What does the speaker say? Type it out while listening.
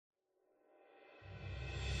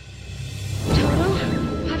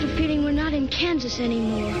Kansas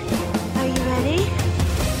anymore. Are you ready?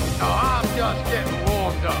 No, I'm just getting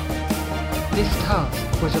warmed up. This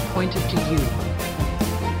task was appointed to you.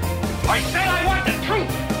 I said I want the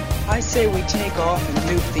truth! I say we take off and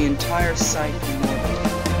nuke the entire site from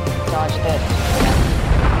orbit. Dodge this.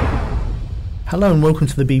 Hello and welcome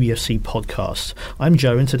to the BBFC podcast. I'm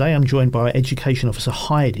Joe and today I'm joined by our Education Officer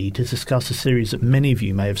Heidi to discuss a series that many of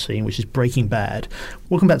you may have seen, which is Breaking Bad.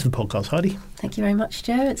 Welcome back to the podcast, Heidi. Thank you very much,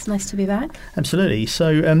 Joe. It's nice to be back. Absolutely.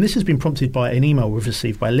 So this has been prompted by an email we've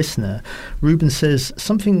received by a listener. Ruben says,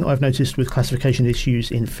 something I've noticed with classification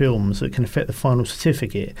issues in films that can affect the final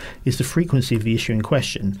certificate is the frequency of the issue in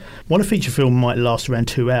question. While a feature film might last around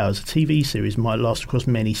 2 hours, a TV series might last across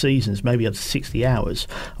many seasons, maybe up to 60 hours.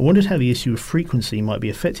 I wondered how the issue of frequency might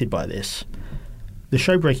be affected by this. The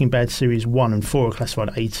show Breaking Bad Series 1 and 4 are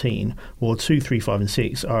classified 18, while 2, 3, 5 and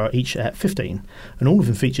 6 are each at 15, and all of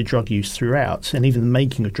them feature drug use throughout, and even the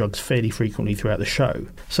making of drugs fairly frequently throughout the show.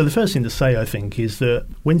 So the first thing to say, I think, is that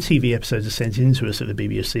when TV episodes are sent in to us at the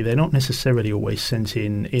BBFC, they're not necessarily always sent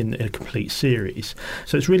in a complete series.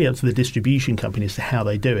 So it's really up to the distribution company as to how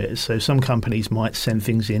they do it. So some companies might send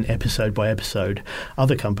things in episode by episode,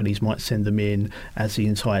 other companies might send them in as the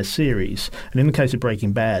entire series. And in the case of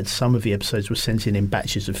Breaking Bad, some of the episodes were sent in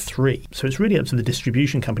batches of 3. So it's really up to the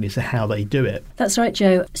distribution company as to how they do it. That's right,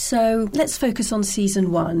 Joe. So let's focus on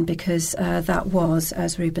season 1 because that was,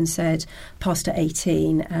 as Ruben said, passed at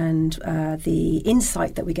 18, and the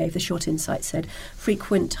insight that we gave, the short insight, said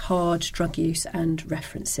frequent hard drug use and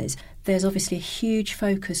references. There's obviously a huge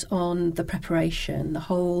focus on the preparation, the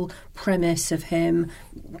whole premise of him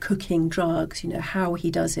cooking drugs, how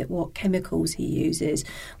he does it, what chemicals he uses.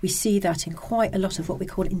 We see that in quite a lot of what we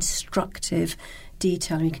call instructive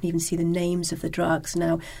detail, and you can even see the names of the drugs.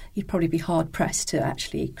 Now, you'd probably be hard-pressed to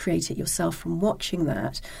actually create it yourself from watching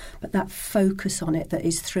that, but that focus on it that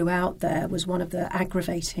is throughout there was one of the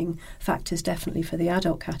aggravating factors definitely for the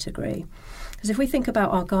adult category. Because if we think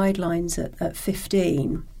about our guidelines at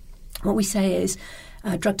 15, what we say is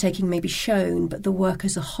drug taking may be shown, but the work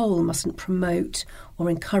as a whole mustn't promote or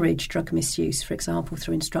encourage drug misuse, for example,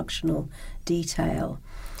 through instructional detail.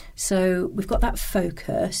 So we've got that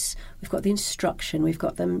focus, we've got the instruction, we've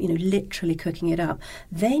got them, literally cooking it up.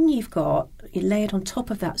 Then you've got, layered on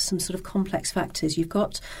top of that, some sort of complex factors. You've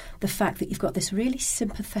got the fact that you've got this really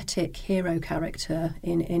sympathetic hero character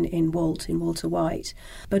in Walter White.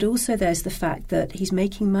 But also there's the fact that he's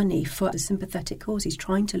making money for a sympathetic cause. He's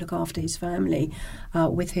trying to look after his family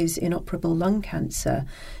with his inoperable lung cancer.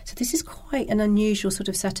 So this is quite an unusual sort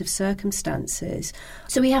of set of circumstances.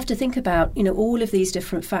 So we have to think about, all of these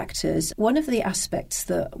different factors. One of the aspects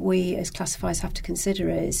that we as classifiers have to consider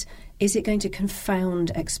is it going to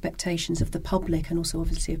confound expectations of the public and also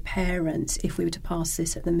obviously of parents if we were to pass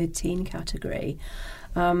this at the mid-teen category?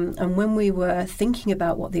 And when we were thinking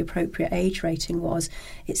about what the appropriate age rating was,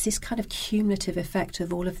 it's this kind of cumulative effect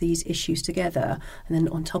of all of these issues together. And then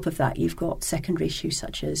on top of that, you've got secondary issues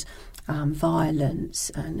such as violence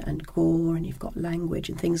and gore, and you've got language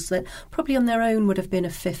and things that probably on their own would have been a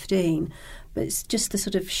 15. But it's just the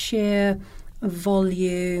sort of sheer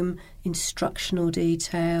volume, instructional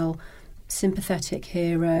detail, sympathetic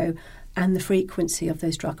hero, and the frequency of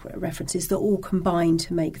those drug references that all combine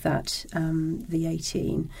to make that the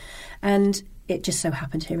 18. And it just so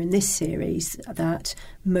happened here in this series that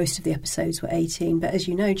most of the episodes were 18. But as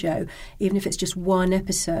you know, Joe, even if it's just one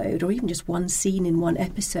episode or even just one scene in one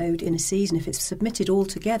episode in a season, if it's submitted all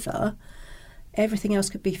together, everything else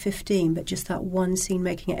could be 15, but just that one scene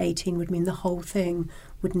making it 18 would mean the whole thing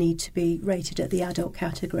would need to be rated at the adult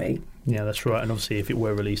category. Yeah, that's right. And obviously if it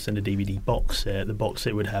were released in a DVD box set, the box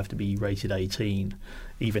set would have to be rated 18,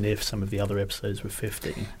 even if some of the other episodes were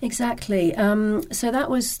 15. Exactly. So that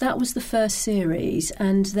was the first series,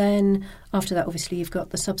 and then after that, obviously, you've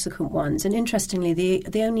got the subsequent ones. And interestingly,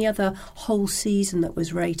 the only other whole season that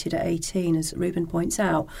was rated at 18, as Ruben points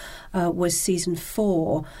out, was season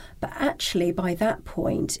 4. But actually, by that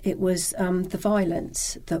point, it was the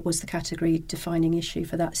violence that was the category-defining issue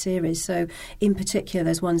for that series. So, in particular,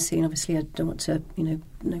 there's one scene. Obviously, I don't want to,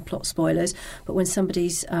 no plot spoilers, but when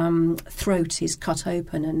somebody's throat is cut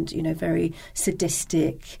open and, very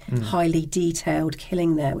sadistic, highly detailed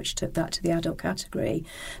killing there, which took that to the adult category.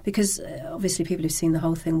 Because obviously people who've seen the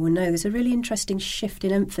whole thing will know there's a really interesting shift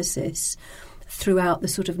in emphasis throughout the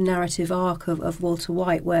sort of narrative arc of Walter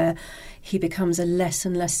White, where he becomes a less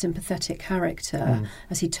and less sympathetic character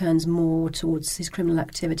as he turns more towards his criminal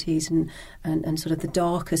activities and sort of the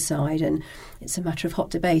darker side. And it's a matter of hot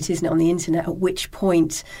debate, isn't it, on the internet? At which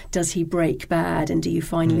point does he break bad, and do you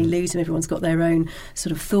finally lose him? Everyone's got their own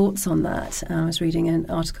sort of thoughts on that. I was reading an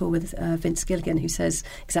article with Vince Gilligan, who says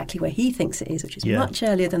exactly where he thinks it is, which is much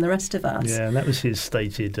earlier than the rest of us. Yeah, and that was his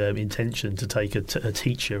stated intention, to take a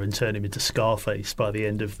teacher and turn him into Scarface by the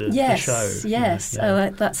end of the show. Yes,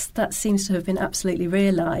 that seems to have been absolutely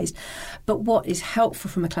realised. But what is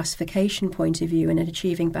helpful from a classification point of view, and in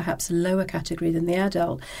achieving perhaps a lower category than the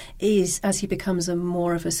adult, is as he becomes a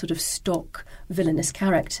more of a sort of stock villainous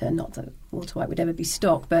character, not that Walter White would ever be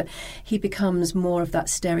stock, but he becomes more of that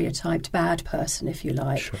stereotyped bad person, if you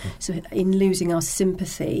like. Sure. So in losing our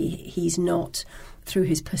sympathy, he's not, through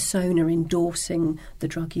his persona, endorsing the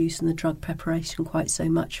drug use and the drug preparation quite so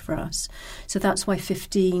much for us. So that's why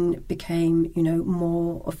 15 became,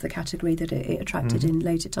 more of the category that it attracted in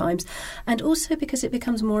later times. And also because it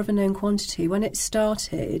becomes more of a known quantity. When it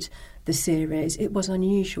started, the series, it was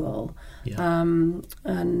unusual. And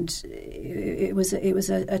it was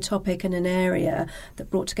a topic and an area that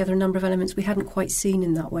brought together a number of elements we hadn't quite seen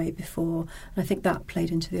in that way before. And I think that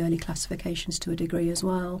played into the early classifications to a degree as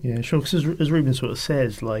well. Yeah, sure, because as Ruben sort of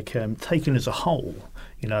says, taken as a whole,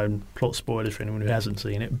 plot spoilers for anyone who hasn't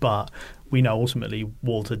seen it, but we know ultimately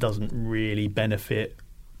Walter doesn't really benefit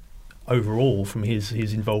overall from his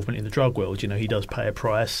involvement in the drug world. He does pay a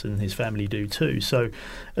price, and his family do too. So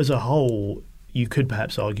as a whole, you could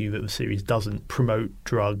perhaps argue that the series doesn't promote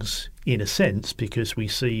drugs in a sense, because we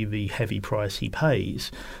see the heavy price he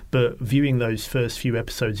pays. But viewing those first few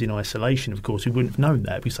episodes in isolation, of course, we wouldn't have known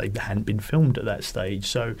that, because they hadn't been filmed at that stage.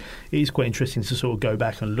 So it is quite interesting to sort of go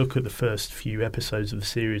back and look at the first few episodes of the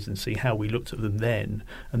series and see how we looked at them then,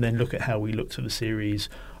 and then look at how we looked at the series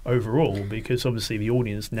overall, because obviously the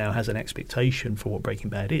audience now has an expectation for what Breaking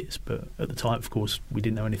Bad is, but at the time, of course, we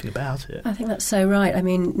didn't know anything about it. I think that's so right. I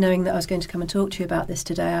mean, knowing that I was going to come and talk to you about this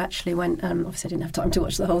today, I actually went, obviously I didn't have time to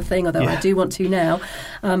watch the whole thing, although I do want to now,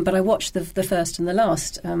 but I watched the first and the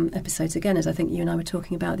last episodes again, as I think you and I were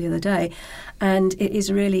talking about the other day, and it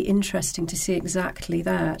is really interesting to see exactly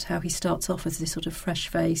that, how he starts off as this sort of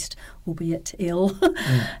fresh-faced, albeit ill,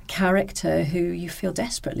 character who you feel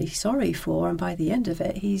desperately sorry for, and by the end of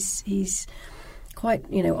it, he's quite,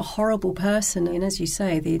 a horrible person. And as you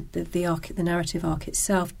say, the narrative arc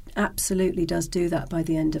itself absolutely does do that by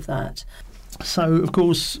the end of that. So, of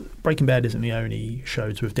course, Breaking Bad isn't the only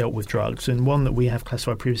show to have dealt with drugs, and one that we have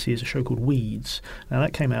classified previously is a show called Weeds. Now,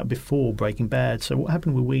 that came out before Breaking Bad, so what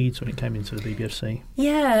happened with Weeds when it came into the BBFC?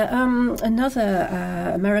 Yeah,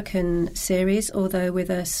 another American series, although with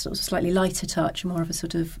a sort of slightly lighter touch, more of a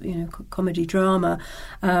sort of, comedy drama.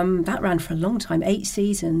 That ran for a long time, 8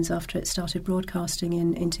 seasons after it started broadcasting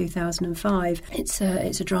in 2005. It's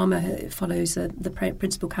a drama. It follows the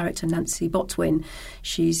principal character, Nancy Botwin.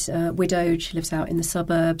 She's widowed. She lives out in the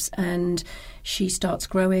suburbs, and she starts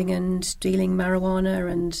growing and dealing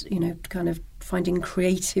marijuana and, kind of finding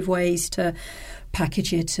creative ways to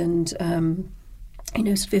package it and, sort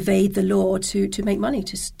of evade the law to make money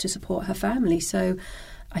to support her family. So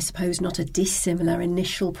I suppose not a dissimilar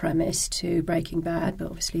initial premise to Breaking Bad, but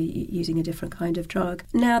obviously using a different kind of drug.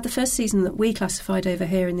 Now, the first season that we classified over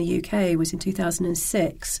here in the UK was in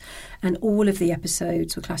 2006, and all of the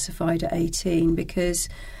episodes were classified at 18 because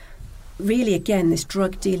really, again, this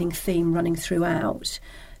drug dealing theme running throughout.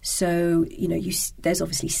 So, there's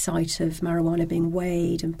obviously sight of marijuana being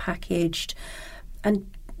weighed and packaged. And,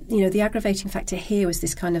 the aggravating factor here was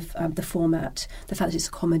this kind of the format, the fact that it's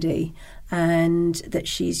a comedy and that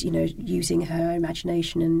she's, using her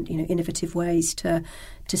imagination and, innovative ways to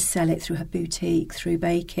sell it through her boutique, through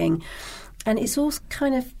baking. And it's all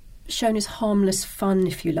kind of shown as harmless fun,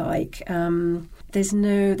 if you like. There's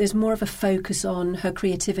more of a focus on her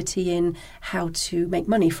creativity in how to make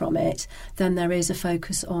money from it than there is a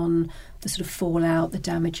focus on the sort of fallout, the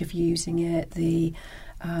damage of using it, the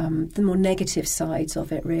more negative sides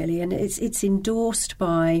of it, really. And it's endorsed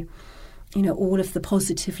by, all of the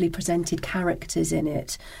positively presented characters in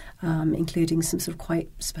it, including some sort of quite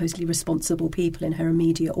supposedly responsible people in her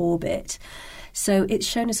immediate orbit. So it's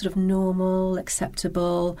shown as sort of normal,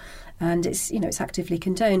 acceptable, and it's actively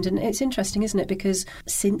condoned. And it's interesting, isn't it? Because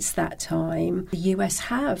since that time, the US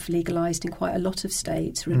have legalised in quite a lot of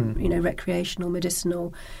states, recreational,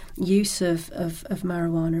 medicinal use of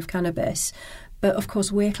marijuana, of cannabis. But of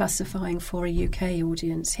course, we're classifying for a UK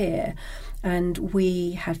audience here, and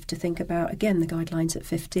we have to think about, again, the guidelines at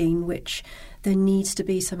 15, which there needs to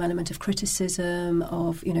be some element of criticism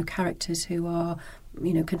of, characters who are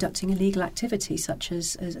conducting illegal activity such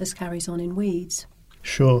as carries on in Weeds.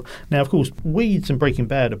 Sure. Now, of course, Weeds and Breaking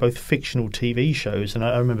Bad are both fictional TV shows, and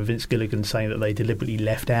I remember Vince Gilligan saying that they deliberately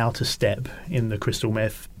left out a step in the crystal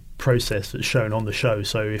meth process that's shown on the show.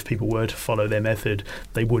 So if people were to follow their method,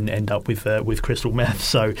 they wouldn't end up with crystal meth.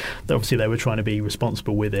 So obviously they were trying to be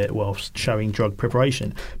responsible with it whilst showing drug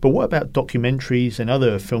preparation. But what about documentaries and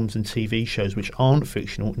other films and TV shows which aren't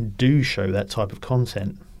fictional and do show that type of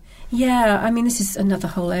content? Yeah, I mean, this is another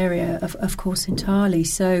whole area, of course, entirely.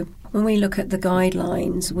 So when we look at the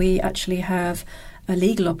guidelines, we actually have a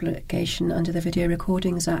legal obligation under the Video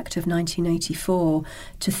Recordings Act of 1984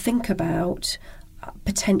 to think about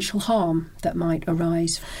potential harm that might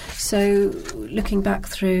arise. So looking back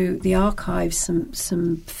through the archives,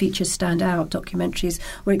 some features stand out. Documentaries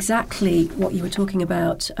were exactly what you were talking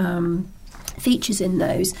about, features in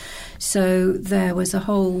those. So there was a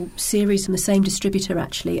whole series from the same distributor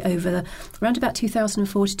actually over around about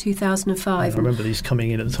 2004 to 2005. I remember these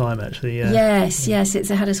coming in at the time actually. Yeah. Yes, it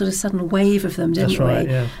had a sort of sudden wave of them, didn't That's right,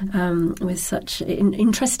 we? Yeah. With such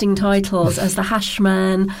interesting titles as The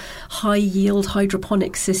Hashman, High Yield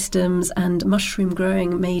Hydroponic Systems, and Mushroom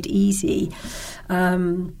Growing Made Easy.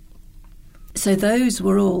 So those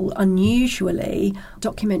were all unusually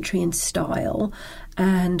documentary in style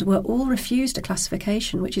and were all refused a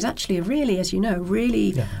classification, which is actually a really, as you know,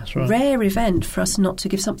 really rare event for us not to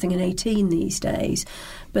give something an 18 these days.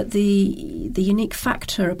 But the unique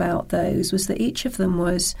factor about those was that each of them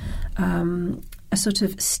was a sort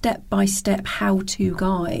of step-by-step how-to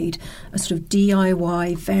guide, a sort of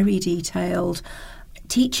DIY, very detailed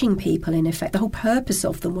teaching people, in effect. The whole purpose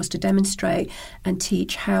of them was to demonstrate and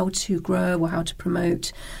teach how to grow or how to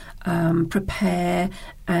promote, prepare,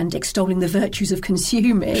 and extolling the virtues of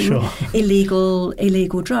consuming illegal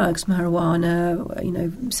drugs, marijuana,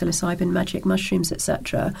 psilocybin, magic mushrooms,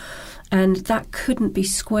 etc. And that couldn't be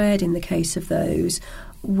squared in the case of those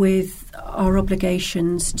with our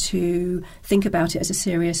obligations to think about it as a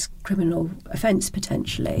serious criminal offence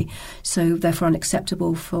potentially, so therefore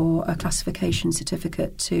unacceptable for a classification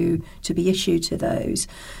certificate to be issued to those.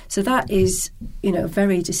 So that is, a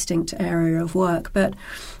very distinct area of work. But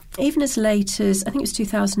even as late as, I think it was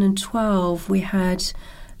 2012, we had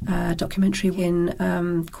a documentary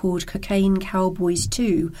called Cocaine Cowboys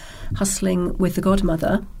 2, Hustling with the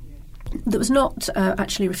Godmother, that was not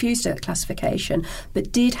actually refused a classification,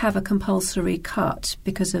 but did have a compulsory cut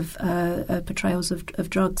because of portrayals of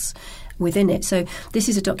drugs within it. So this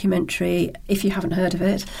is a documentary, if you haven't heard of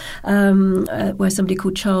it, where somebody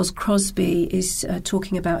called Charles Crosby is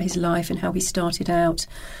talking about his life and how he started out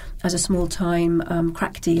as a small-time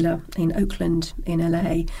crack dealer in Oakland in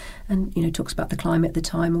LA, and talks about the climate at the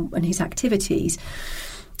time and his activities.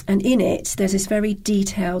 And in it, there's this very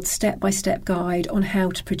detailed step-by-step guide on how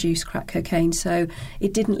to produce crack cocaine. So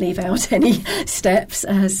it didn't leave out any steps,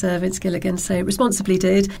 as Vince Gilligan so responsibly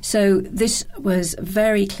did. So this was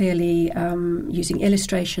very clearly using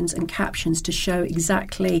illustrations and captions to show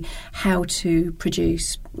exactly how to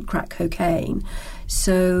produce crack cocaine.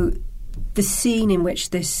 So the scene in which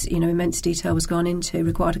this, immense detail was gone into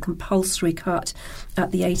required a compulsory cut at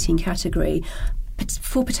the 18 category,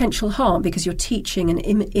 for potential harm, because you're teaching an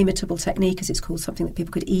imitable technique, as it's called, something that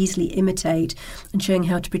people could easily imitate, and showing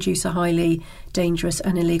how to produce a highly dangerous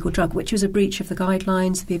and illegal drug, which was a breach of the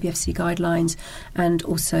guidelines, the BBFC guidelines, and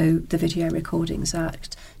also the Video Recordings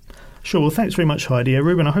Act. Sure. Well, thanks very much, Heidi.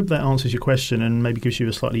 Ruben, I hope that answers your question and maybe gives you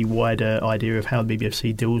a slightly wider idea of how the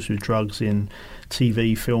BBFC deals with drugs in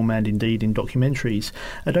TV, film, and indeed in documentaries.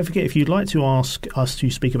 Don't forget, if you'd like to ask us to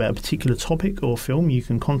speak about a particular topic or film, you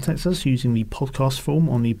can contact us using the podcast form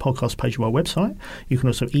on the podcast page of our website. You can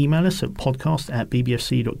also email us at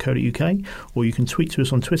podcast@bbfc.co.uk, or you can tweet to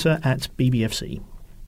us on Twitter @bbfc.